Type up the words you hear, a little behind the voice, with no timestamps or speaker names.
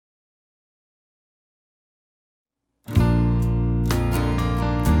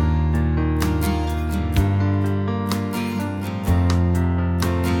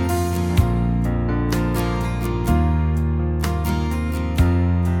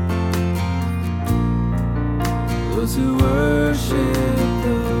Those who worship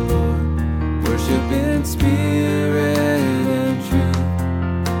the Lord worship in spirit and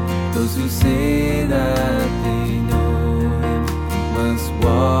truth. Those who say that they know Him must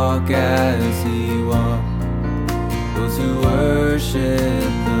walk as He walked. Those who worship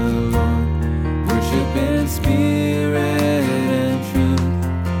the Lord worship in spirit and truth.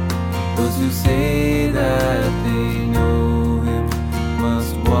 Those who say that they know Him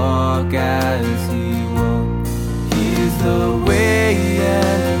must walk as He walked. He is the way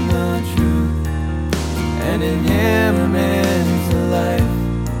and the truth, and in Him is the life.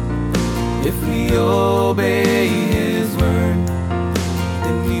 If we obey His word,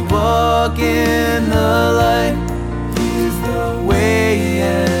 then we walk in the light. He is the way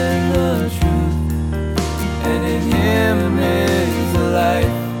and the truth, and in Him is the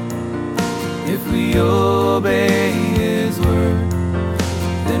life. If we obey His word,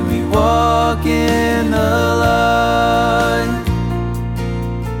 then we walk in the light.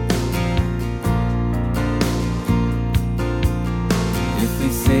 If we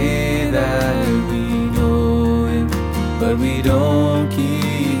say that we know Him, but we don't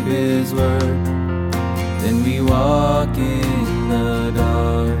keep His word, then we walk in the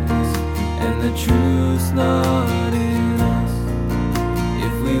darkness, and the truth's not in us.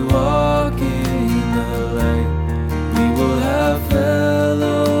 If we walk in the light, we will have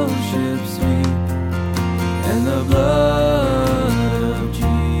fellowship sweet, and the blood of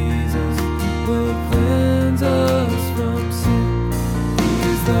Jesus will cleanse us from sin. He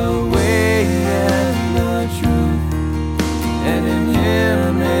is the way and the truth, and in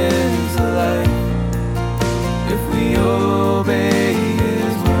Him is the life. If we obey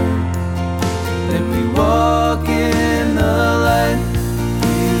His word, then we walk in the light.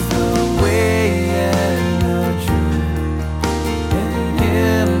 He is the way and the truth, and in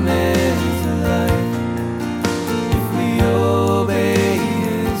Him is the life. If we obey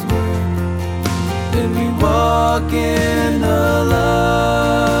His word, then we walk in the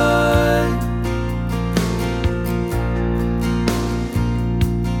light.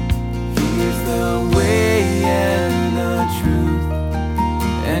 He is the way and the truth,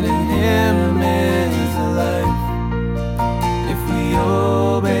 and in Him is the life. If we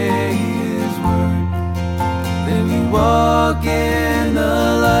obey His word, then we walk in the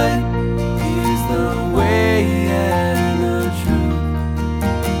light. He is the way and the truth,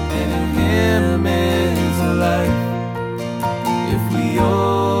 and in Him is the life. If we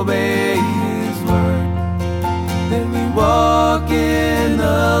obey His word, then we walk in the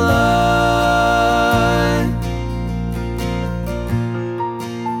light.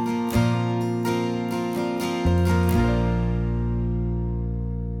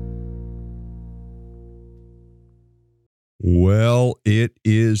 Well, it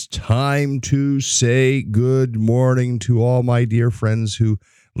is time to say good morning to all my dear friends who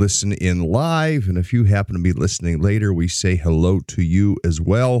listen in live. And if you happen to be listening later, we say hello to you as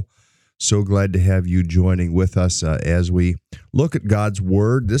well. So glad to have you joining with us as we look at God's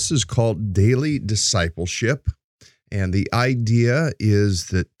Word. This is called Daily Discipleship. And the idea is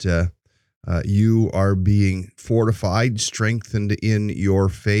that you are being fortified, strengthened in your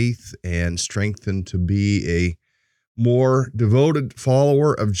faith, and strengthened to be a more devoted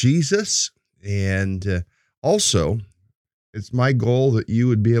follower of Jesus. And also, it's my goal that you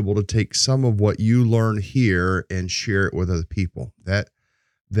would be able to take some of what you learn here and share it with other people. That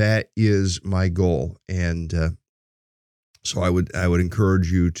is my goal. And so I would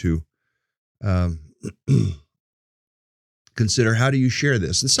encourage you to consider, how do you share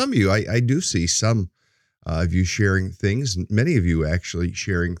this? And some of you, I do see some of you sharing things, many of you actually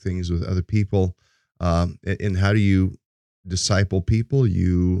sharing things with other people. And how do you disciple people?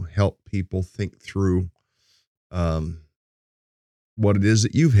 You help people think through what it is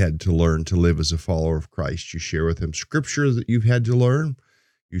that you've had to learn to live as a follower of Christ. You share with them scripture that you've had to learn.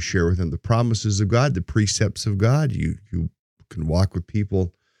 You share with them the promises of God, the precepts of God. You can walk with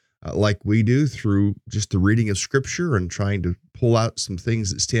people like we do through just the reading of scripture and trying to pull out some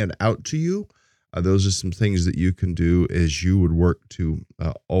things that stand out to you. Those are some things that you can do as you would work to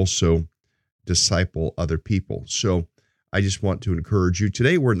also disciple other people. So I just want to encourage you.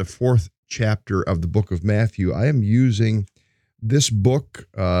 Today we're in the 4th chapter of the book of Matthew. I am using this book,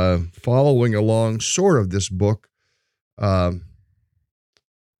 following along sort of this book, The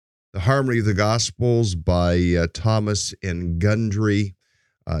Harmony of the Gospels by Thomas and Gundry.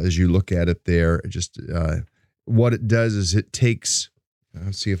 As you look at it there, just what it does is it takes,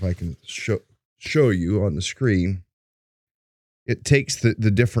 let's see if I can show you on the screen. It takes the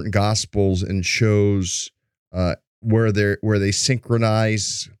different Gospels and shows where they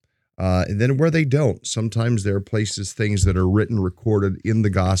synchronize and then where they don't. Sometimes there are places, things that are written, recorded in the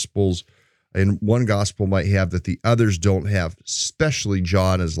Gospels, and one Gospel might have that the others don't have. Especially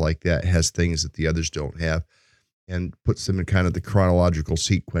John is like that, has things that the others don't have, and puts them in kind of the chronological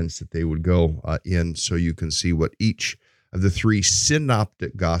sequence that they would go in, so you can see what each of the three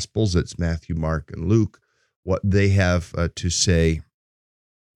synoptic Gospels, that's Matthew, Mark, and Luke, what they have to say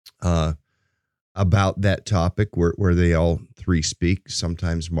about that topic, where they all three speak.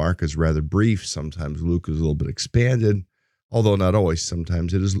 Sometimes Mark is rather brief, sometimes Luke is a little bit expanded, although not always.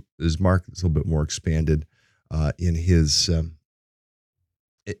 Sometimes it is Mark that's a little bit more expanded in his,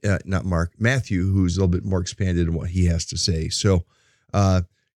 not Mark, Matthew, who's a little bit more expanded in what he has to say. So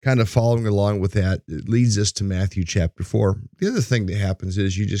kind of following along with that, it leads us to Matthew chapter 4. The other thing that happens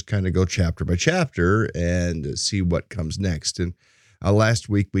is you just kind of go chapter by chapter and see what comes next. And last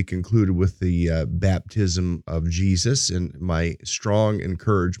week we concluded with the baptism of Jesus, and my strong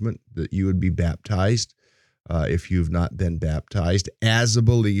encouragement that you would be baptized if you've not been baptized as a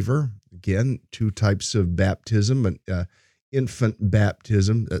believer. Again, two types of baptism. Infant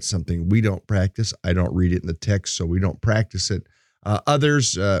baptism, that's something we don't practice. I don't read it in the text, so we don't practice it.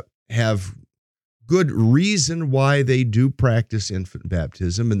 Others have good reason why they do practice infant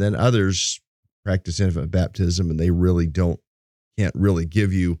baptism, and then others practice infant baptism and they really can't really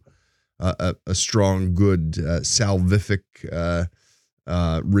give you a strong, good, salvific,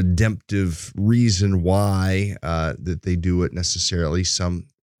 redemptive reason why that they do it necessarily. Some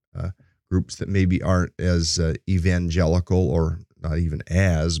groups that maybe aren't as evangelical, or not even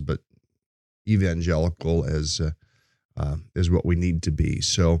as, but evangelical as what we need to be.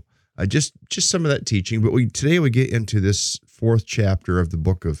 So just some of that teaching. But today we get into this fourth chapter of the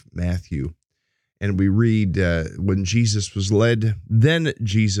book of Matthew, and we read, then Jesus was led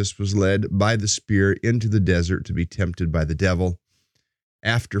by the Spirit into the desert to be tempted by the devil.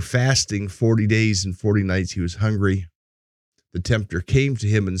 After fasting 40 days and 40 nights, he was hungry. The tempter came to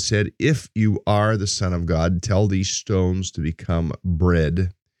him and said, "If you are the Son of God, tell these stones to become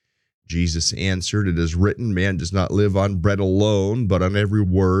bread." Jesus answered, "It is written, man does not live on bread alone, but on every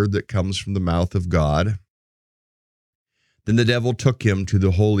word that comes from the mouth of God." Then the devil took him to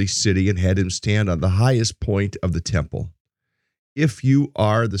the holy city and had him stand on the highest point of the temple. "If you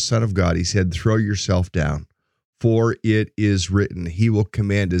are the Son of God," he said, "throw yourself down. For it is written, he will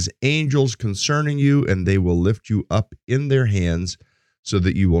command his angels concerning you, and they will lift you up in their hands so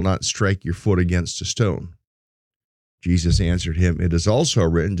that you will not strike your foot against a stone." Jesus answered him, "It is also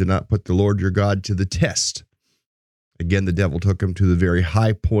written, do not put the Lord your God to the test." Again, the devil took him to the very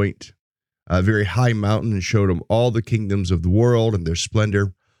high point, a very high mountain, and showed him all the kingdoms of the world and their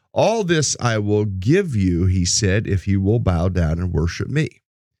splendor. "All this I will give you," he said, "if you will bow down and worship me."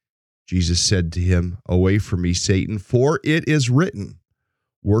 Jesus said to him, "Away from me, Satan, for it is written,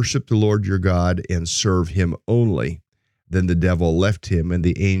 worship the Lord your God and serve him only." Then the devil left him, and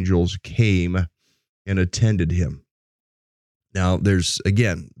the angels came and attended him. Now, there's,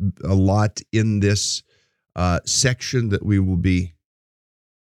 again, a lot in this section that we will be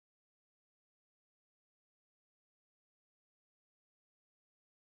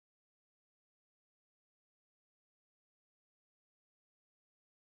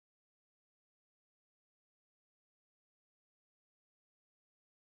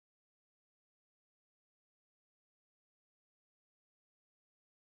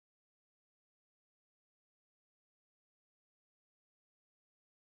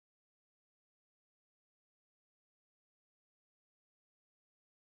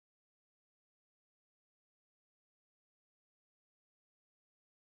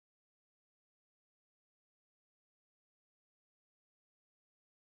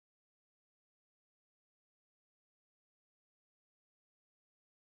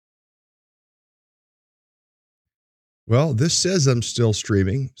Well, this says I'm still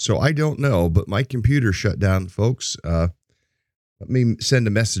streaming, so I don't know, but my computer shut down, folks. Let me send a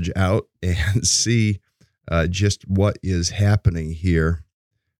message out and see just what is happening here.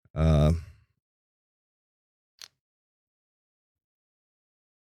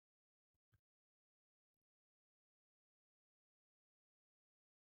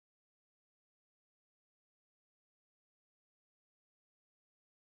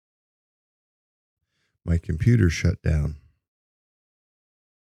 My computer shut down.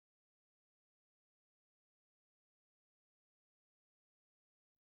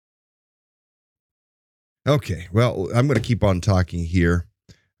 Okay, well, I'm going to keep on talking here.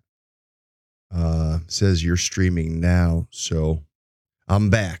 Says you're streaming now, so I'm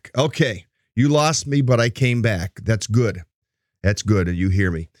back. Okay, you lost me, but I came back. That's good. That's good, and you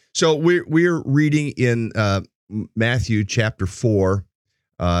hear me. So we're reading in Matthew chapter 4,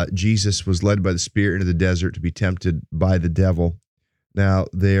 Jesus was led by the Spirit into the desert to be tempted by the devil. Now,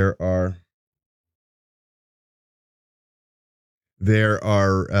 there's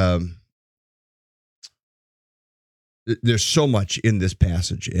so much in this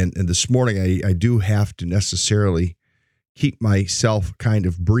passage, and this morning I do have to necessarily keep myself kind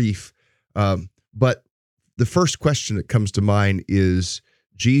of brief, but the first question that comes to mind is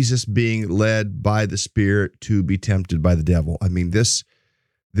Jesus being led by the Spirit to be tempted by the devil. I mean, this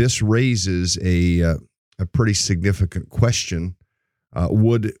raises a pretty significant question.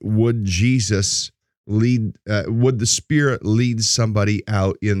 Would Jesus lead? Would the Spirit lead somebody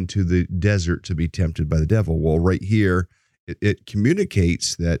out into the desert to be tempted by the devil? Well, right here, it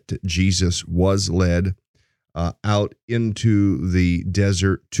communicates that Jesus was led out into the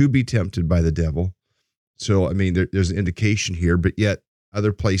desert to be tempted by the devil. So, I mean, there's an indication here, but yet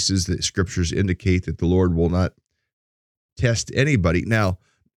other places that scriptures indicate that the Lord will not test anybody. Now,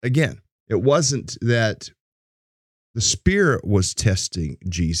 again, it wasn't that the Spirit was testing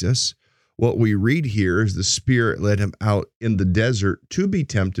Jesus. What we read here is the Spirit led him out in the desert to be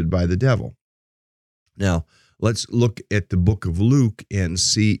tempted by the devil. Now, let's look at the book of Luke and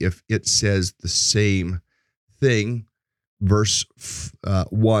see if it says the same thing. Verse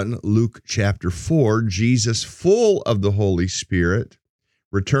 1, Luke chapter 4, Jesus, full of the Holy Spirit,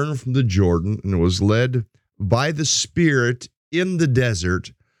 returned from the Jordan and was led by the Spirit in the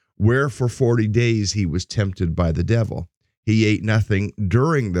desert, where for 40 days he was tempted by the devil. He ate nothing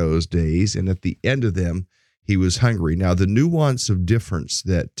during those days, and at the end of them, he was hungry. Now, the nuance of difference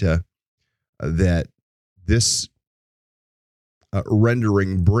that this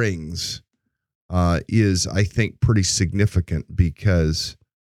rendering brings is, I think, pretty significant because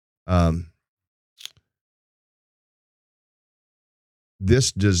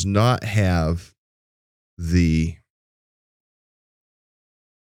this does not have the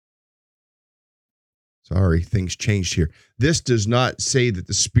things changed here. This does not say that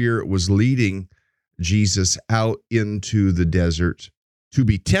the Spirit was leading Jesus out into the desert to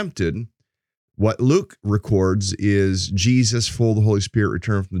be tempted. What Luke records is Jesus, full of the Holy Spirit,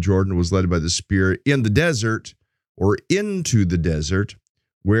 returned from the Jordan, was led by the Spirit in the desert or into the desert,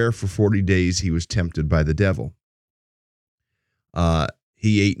 where for 40 days he was tempted by the devil.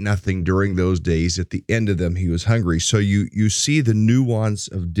 He ate nothing during those days. At the end of them, he was hungry. So you see the nuance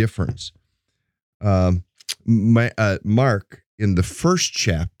of difference. Mark, in the first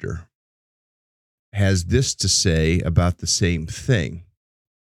chapter, has this to say about the same thing.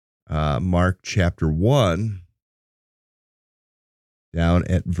 Mark chapter 1, down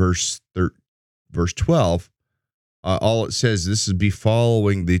at verse 12, all it says, this is be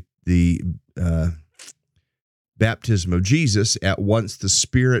following the baptism of Jesus. At once the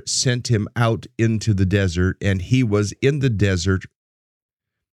Spirit sent him out into the desert, and he was in the desert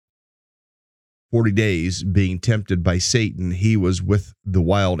 40 days being tempted by Satan. He was with the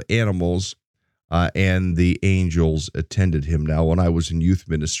wild animals, and the angels attended him. Now, when I was in youth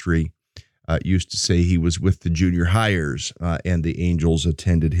ministry, used to say he was with the junior hires, and the angels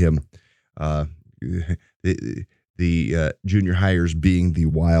attended him. The junior hires being the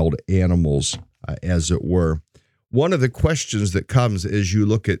wild animals, as it were. One of the questions that comes as you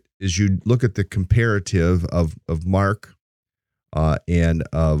look at the comparative of Mark and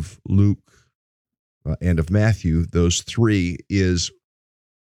of Luke and of Matthew, those three, is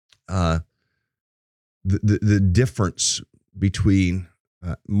the difference between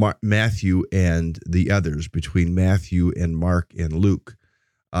Matthew and the others, between Matthew and Mark and Luke.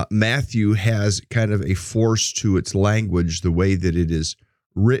 Matthew has kind of a force to its language, the way that it is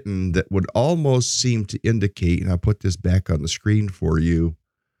written, that would almost seem to indicate, and I'll put this back on the screen for you,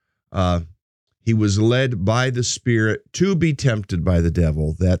 he was led by the Spirit to be tempted by the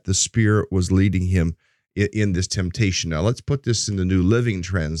devil, that the Spirit was leading him in this temptation. Now, let's put this in the New Living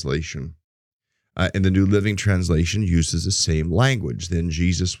Translation. And the New Living Translation uses the same language. Then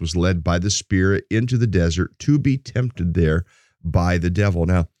Jesus was led by the Spirit into the desert to be tempted there by the devil.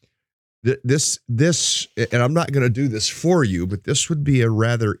 Now, this, and I'm not going to do this for you, but this would be a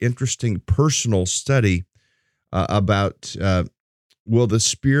rather interesting personal study about will the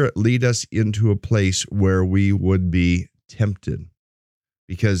Spirit lead us into a place where we would be tempted?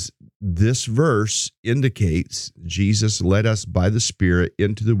 Because this verse indicates Jesus led us by the Spirit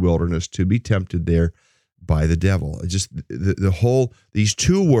into the wilderness to be tempted there by the devil. Just these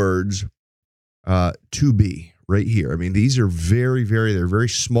two words, to be, right here. I mean, these are they're very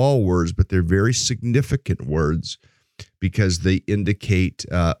small words, but they're very significant words because they indicate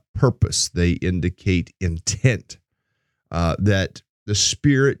purpose. They indicate intent, that the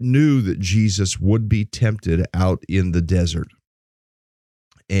Spirit knew that Jesus would be tempted out in the desert.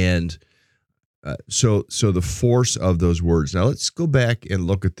 And so the force of those words. Now let's go back and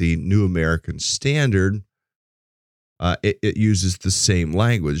look at the New American Standard. It uses the same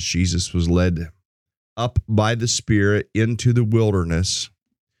language. Jesus was led up by the Spirit into the wilderness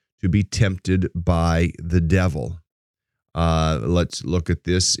to be tempted by the devil. Let's look at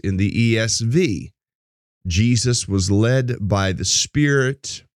this in the ESV. Jesus was led by the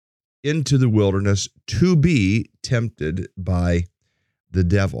Spirit into the wilderness to be tempted by the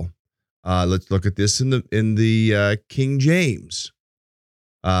devil. Let's look at this in the King James.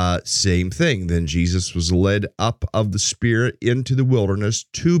 Same thing. Then Jesus was led up of the Spirit into the wilderness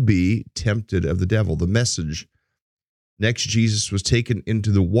to be tempted of the devil. The Message. Next, Jesus was taken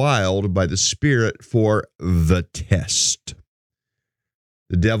into the wild by the Spirit for the test.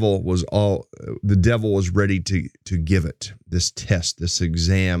 The devil was ready to give it, this test, this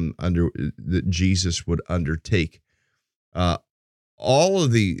exam that Jesus would undertake. All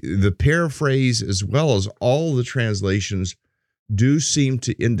of the paraphrase as well as all the translations do seem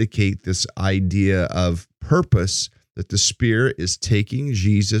to indicate this idea of purpose, that the Spirit is taking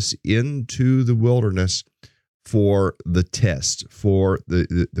Jesus into the wilderness for the test, for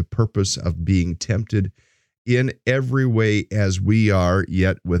the purpose of being tempted in every way as we are,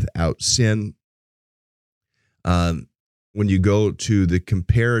 yet without sin. When you go to the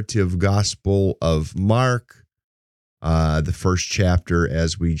comparative Gospel of Mark, the first chapter,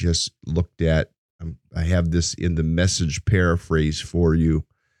 as we just looked at, I have this in the Message paraphrase for you,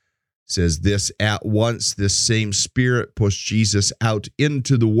 says this: at once this same Spirit pushed Jesus out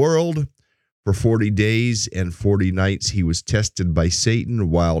into the world. For 40 days and 40 nights he was tested by Satan.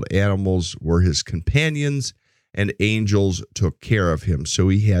 Wild animals were his companions, and angels took care of him. So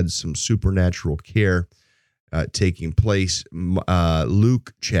he had some supernatural care taking place.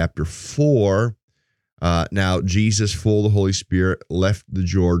 Luke chapter 4. Now Jesus, full of the Holy Spirit, left the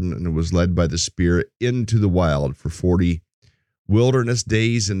Jordan and was led by the Spirit into the wild. For 40 wilderness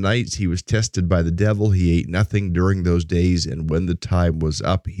days and nights he was tested by the devil. He ate nothing during those days, and when the time was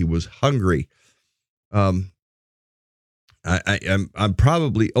up, he was hungry. I'm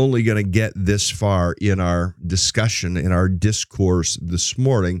probably only going to get this far in our discussion, in our discourse this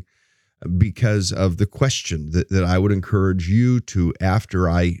morning, because of the question that I would encourage you to, after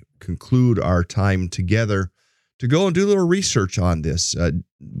I conclude our time together, to go and do a little research on this.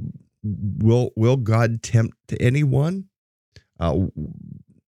 Will God tempt anyone?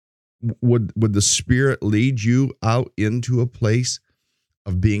 Would the Spirit lead you out into a place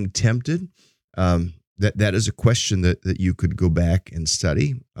of being tempted? That is a question that you could go back and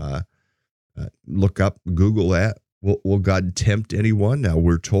study. Look up, Google that. Will God tempt anyone? Now,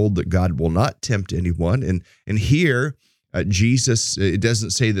 we're told that God will not tempt anyone. And here, Jesus, it doesn't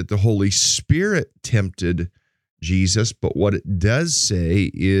say that the Holy Spirit tempted Jesus, but what it does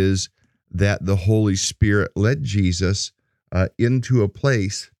say is that the Holy Spirit led Jesus into a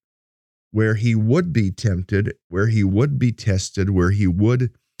place where he would be tempted, where he would be tested, where he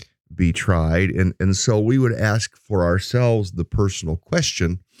would be tried. And so we would ask for ourselves the personal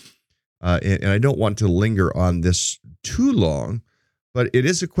question, and I don't want to linger on this too long, but it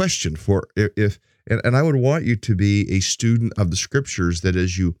is a question for and I would want you to be a student of the Scriptures, that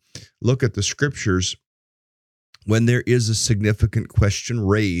as you look at the Scriptures, when there is a significant question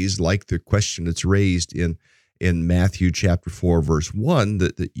raised, like the question that's raised in Matthew chapter 4, verse 1,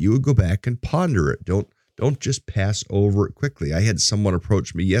 that you would go back and ponder it. Don't just pass over it quickly. I had someone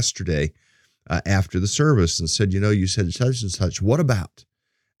approach me yesterday after the service and said, you said such and such. What about?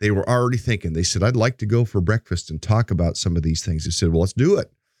 They were already thinking. They said, I'd like to go for breakfast and talk about some of these things. I said, well, let's do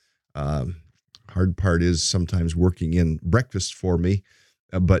it. Hard part is sometimes working in breakfast for me.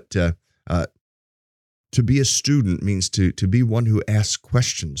 But to be a student means to be one who asks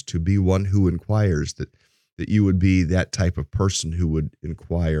questions, to be one who inquires, that you would be that type of person who would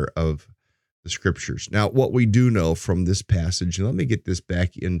inquire of the Scriptures. Now, what we do know from this passage, and let me get this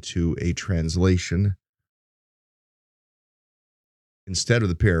back into a translation instead of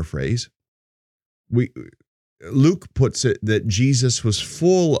the paraphrase. Luke puts it that Jesus was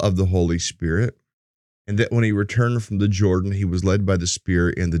full of the Holy Spirit, and that when he returned from the Jordan, he was led by the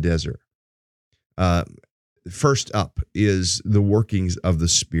Spirit in the desert. First up is the workings of the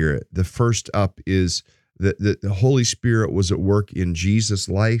Spirit. The first up is that the Holy Spirit was at work in Jesus'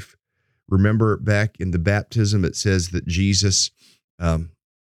 life. Remember back in the baptism, it says that Jesus,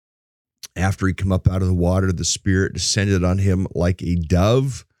 after he come up out of the water, the Spirit descended on him like a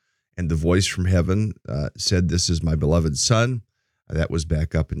dove, and the voice from heaven said, "This is my beloved Son." That was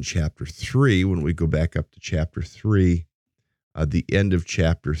back up in chapter 3. When we go back up to chapter 3, the end of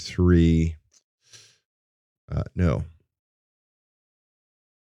chapter 3,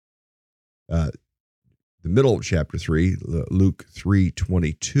 the middle of chapter 3, Luke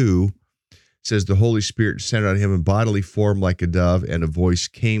 3:22, says, the Holy Spirit descended on him in bodily form like a dove, and a voice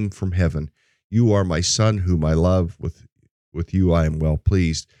came from heaven. You are my son, whom I love. With you I am well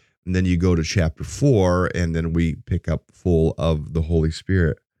pleased. And then you go to chapter 4, and then we pick up full of the Holy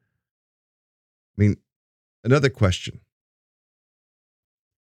Spirit. I mean, another question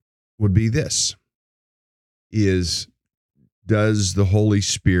would be this, does the Holy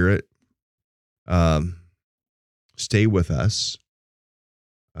Spirit stay with us?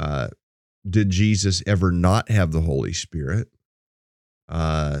 Did Jesus ever not have the Holy Spirit?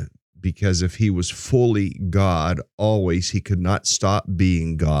 Because if he was fully God always, he could not stop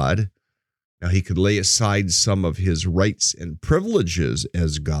being God. Now, he could lay aside some of his rights and privileges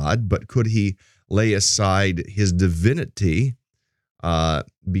as God, but could he lay aside his divinity?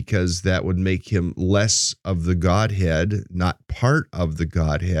 Because that would make him less of the Godhead, not part of the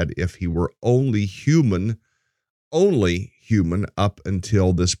Godhead, if he were only human up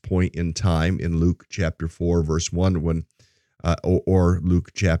until this point in time in Luke chapter 4, verse 1, when or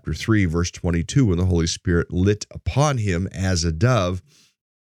Luke chapter 3, verse 22, when the Holy Spirit lit upon him as a dove.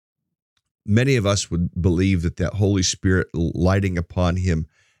 Many of us would believe that Holy Spirit lighting upon him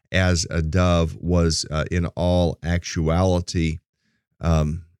as a dove was in all actuality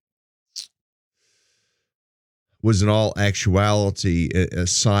a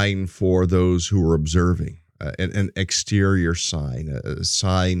sign for those who were observing, an exterior sign, a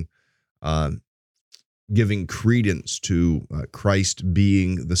sign giving credence to Christ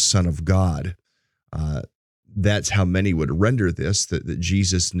being the Son of God. That's how many would render this, that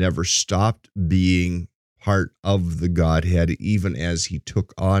Jesus never stopped being part of the Godhead, even as he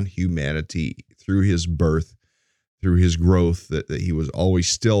took on humanity through his birth, through his growth, that he was always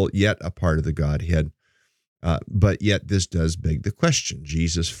still yet a part of the Godhead. But yet this does beg the question,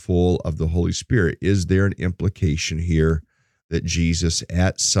 Jesus full of the Holy Spirit, is there an implication here that Jesus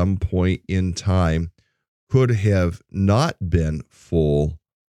at some point in time could have not been full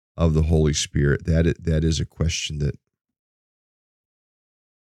of the Holy Spirit? That is a question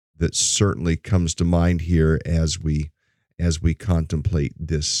that certainly comes to mind here as we contemplate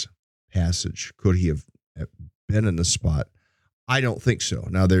this passage. Could he have been in the spot? I don't think so.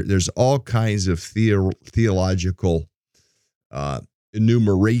 Now, there's all kinds of theological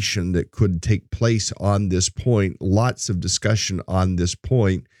enumeration that could take place on this point. Lots of discussion on this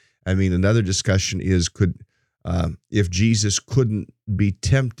point. I mean, another discussion is, if Jesus couldn't be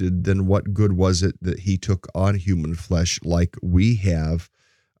tempted, then what good was it that he took on human flesh like we have?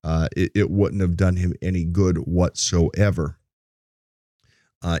 It wouldn't have done him any good whatsoever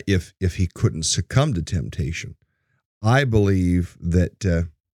if he couldn't succumb to temptation. I believe that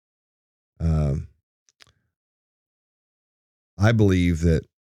got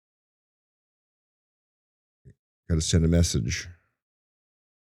to send a message.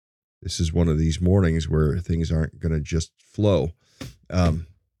 This is one of these mornings where things aren't going to just flow. I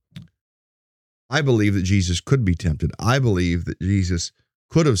believe that Jesus could be tempted. I believe that Jesus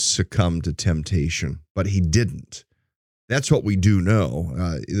could have succumbed to temptation, but he didn't. That's what we do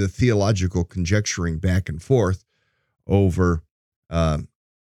know. The theological conjecturing back and forth over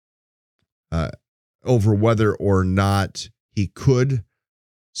whether or not he could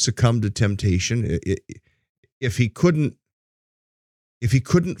succumb to temptation. If he couldn't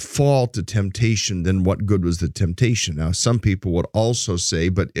fall to temptation, then what good was the temptation? Now, some people would also say,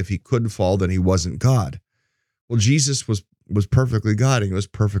 but if he could fall, then he wasn't God. Well, Jesus was perfectly God and he was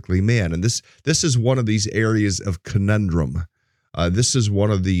perfectly man. And this is one of these areas of conundrum. This is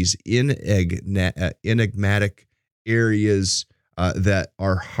one of these enigmatic areas that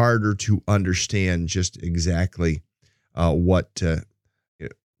are harder to understand just exactly what the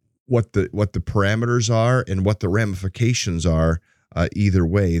parameters are and what the ramifications are. Either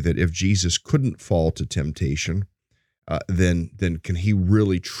way, that if Jesus couldn't fall to temptation, then can he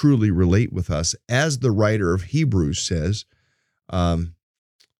really truly relate with us, as the writer of Hebrews says?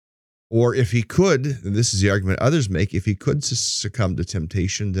 Or if he could, and this is the argument others make, if he could succumb to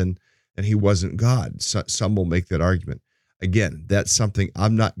temptation, then he wasn't God. Some will make that argument. Again, that's something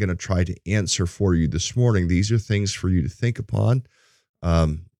I'm not going to try to answer for you this morning. These are things for you to think upon.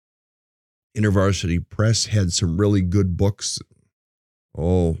 InterVarsity Press had some really good books,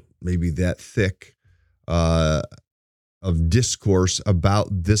 maybe that thick, of discourse about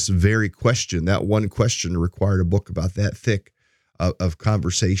this very question. That one question required a book about that thick of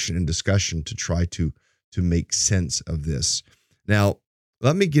conversation and discussion to try to make sense of this. Now,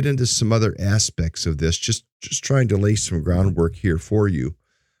 let me get into some other aspects of this, just trying to lay some groundwork here for you.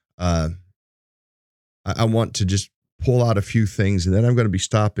 I want to just pull out a few things, and then I'm going to be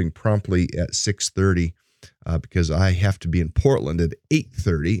stopping promptly at 6:30 because I have to be in Portland at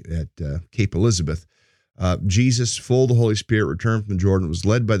 8:30 at Cape Elizabeth. Jesus, full of the Holy Spirit, returned from the Jordan, was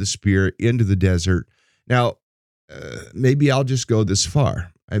led by the Spirit into the desert. Now, maybe I'll just go this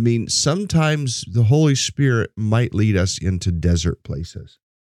far. I mean, sometimes the Holy Spirit might lead us into desert places.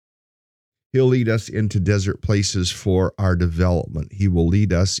 He'll lead us into desert places for our development. He will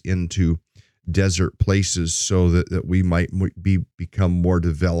lead us into desert places so that we might become more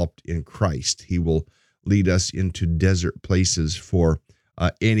developed in Christ. He will lead us into desert places for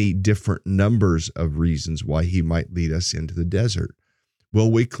any different numbers of reasons why he might lead us into the desert.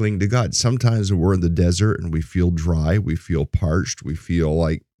 Will we cling to God? Sometimes when we're in the desert and we feel dry, we feel parched, we feel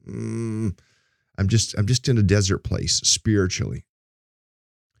like, I'm just in a desert place spiritually.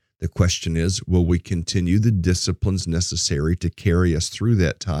 The question is, will we continue the disciplines necessary to carry us through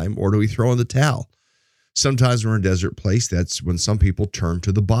that time, or do we throw in the towel? Sometimes we're in a desert place. That's when some people turn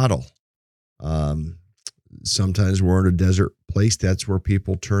to the bottle. Sometimes we're in a desert place. That's where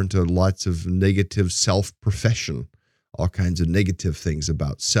people turn to lots of negative self-profession, all kinds of negative things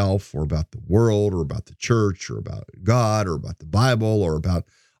about self or about the world or about the church or about God or about the Bible or about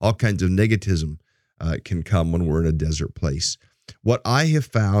all kinds of negativism can come when we're in a desert place. What I have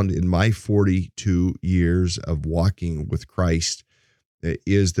found in my 42 years of walking with Christ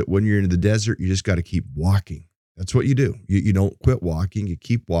is that when you're in the desert, you just got to keep walking. That's what you do. You don't quit walking. You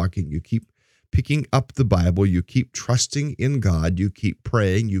keep walking. You keep picking up the Bible. You keep trusting in God. You keep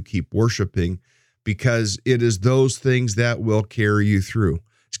praying. You keep worshiping, because it is those things that will carry you through.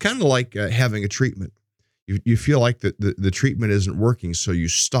 It's kind of like having a treatment. You feel like the treatment isn't working, so you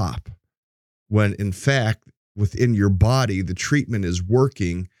stop. When in fact, within your body, the treatment is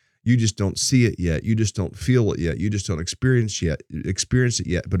working. You just don't see it yet. You just don't feel it yet. You just don't experience it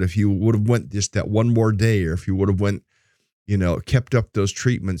yet. But if you would have went just that one more day, or if you would have went, kept up those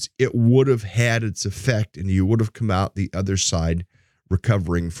treatments, it would have had its effect, and you would have come out the other side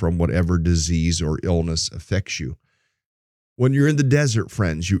recovering from whatever disease or illness affects you. When you're in the desert,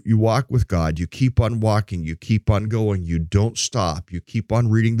 friends, you walk with God, you keep on walking, you keep on going, you don't stop, you keep on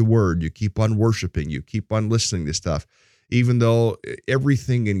reading the Word, you keep on worshiping, you keep on listening to stuff, even though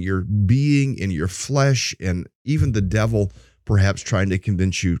everything in your being, in your flesh, and even the devil perhaps trying to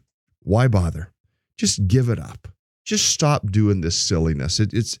convince you, why bother? Just give it up. Just stop doing this silliness.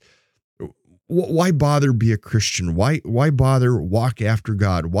 Why bother be a Christian? Why bother walk after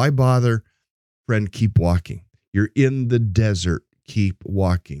God? Why bother, friend, keep walking. You're in the desert, keep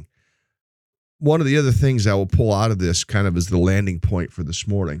walking. One of the other things I will pull out of this kind of as the landing point for this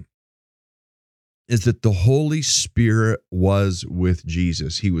morning is that the Holy Spirit was with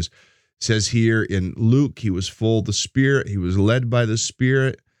Jesus. Says here in Luke, he was full of the Spirit. He was led by the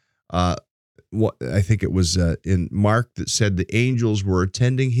Spirit. I think it was in Mark that said the angels were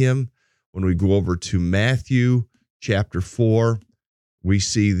attending him. When we go over to Matthew chapter 4, we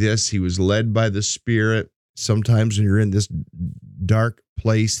see this. He was led by the Spirit. Sometimes when you're in this dark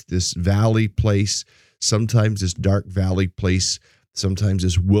place, this valley place, sometimes this dark valley place, sometimes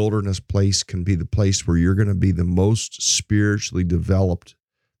this wilderness place can be the place where you're going to be the most spiritually developed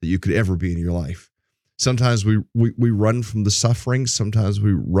that you could ever be in your life. Sometimes we run from the suffering. Sometimes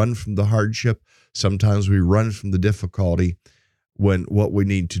we run from the hardship. Sometimes we run from the difficulty, when what we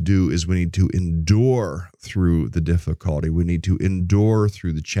need to do is we need to endure through the difficulty. We need to endure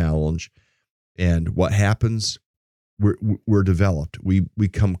through the challenge. And what happens? We're developed. We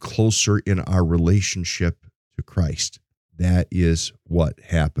come closer in our relationship to Christ. That is what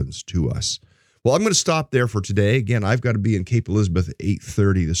happens to us. Well, I'm going to stop there for today. Again, I've got to be in Cape Elizabeth at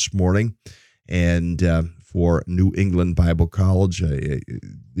 8:30 this morning. And for New England Bible College,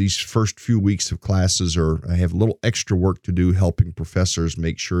 these first few weeks of classes I have a little extra work to do helping professors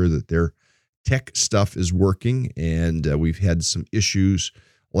make sure that their tech stuff is working. And we've had some issues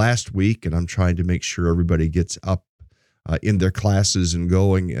last week, and I'm trying to make sure everybody gets up in their classes and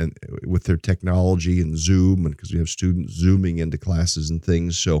going and with their technology and Zoom, and because we have students Zooming into classes and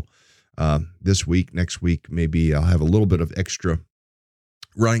things. So this week, next week, maybe I'll have a little bit of extra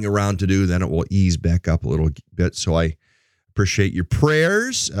running around to do, then it will ease back up a little bit. So I appreciate your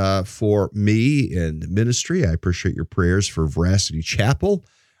prayers for me and ministry. I appreciate your prayers for Veracity Chapel.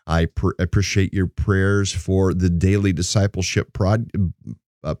 I appreciate your prayers for the Daily Discipleship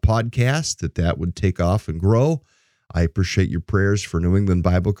podcast, that would take off and grow. I appreciate your prayers for New England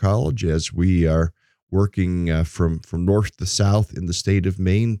Bible College as we are working from north to south in the state of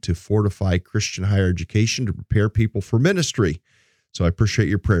Maine to fortify Christian higher education to prepare people for ministry. So I appreciate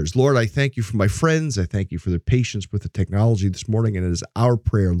your prayers. Lord, I thank you for my friends. I thank you for their patience with the technology this morning. And it is our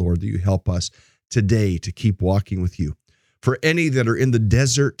prayer, Lord, that you help us today to keep walking with you. For any that are in the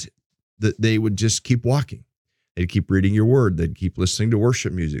desert, that they would just keep walking. They'd keep reading your word. They'd keep listening to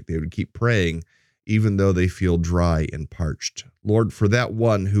worship music. They would keep praying, even though they feel dry and parched. Lord, for that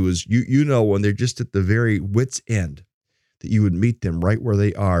one who is, you know, when they're just at the very wit's end, that you would meet them right where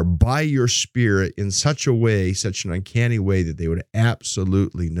they are by your Spirit in such a way, such an uncanny way, that they would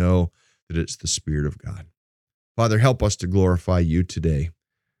absolutely know that it's the Spirit of God. Father, help us to glorify you today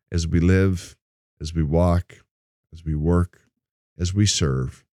as we live, as we walk, as we work, as we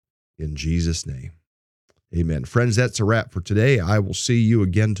serve. In Jesus' name, amen. Friends, that's a wrap for today. I will see you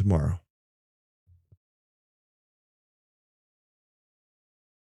again tomorrow.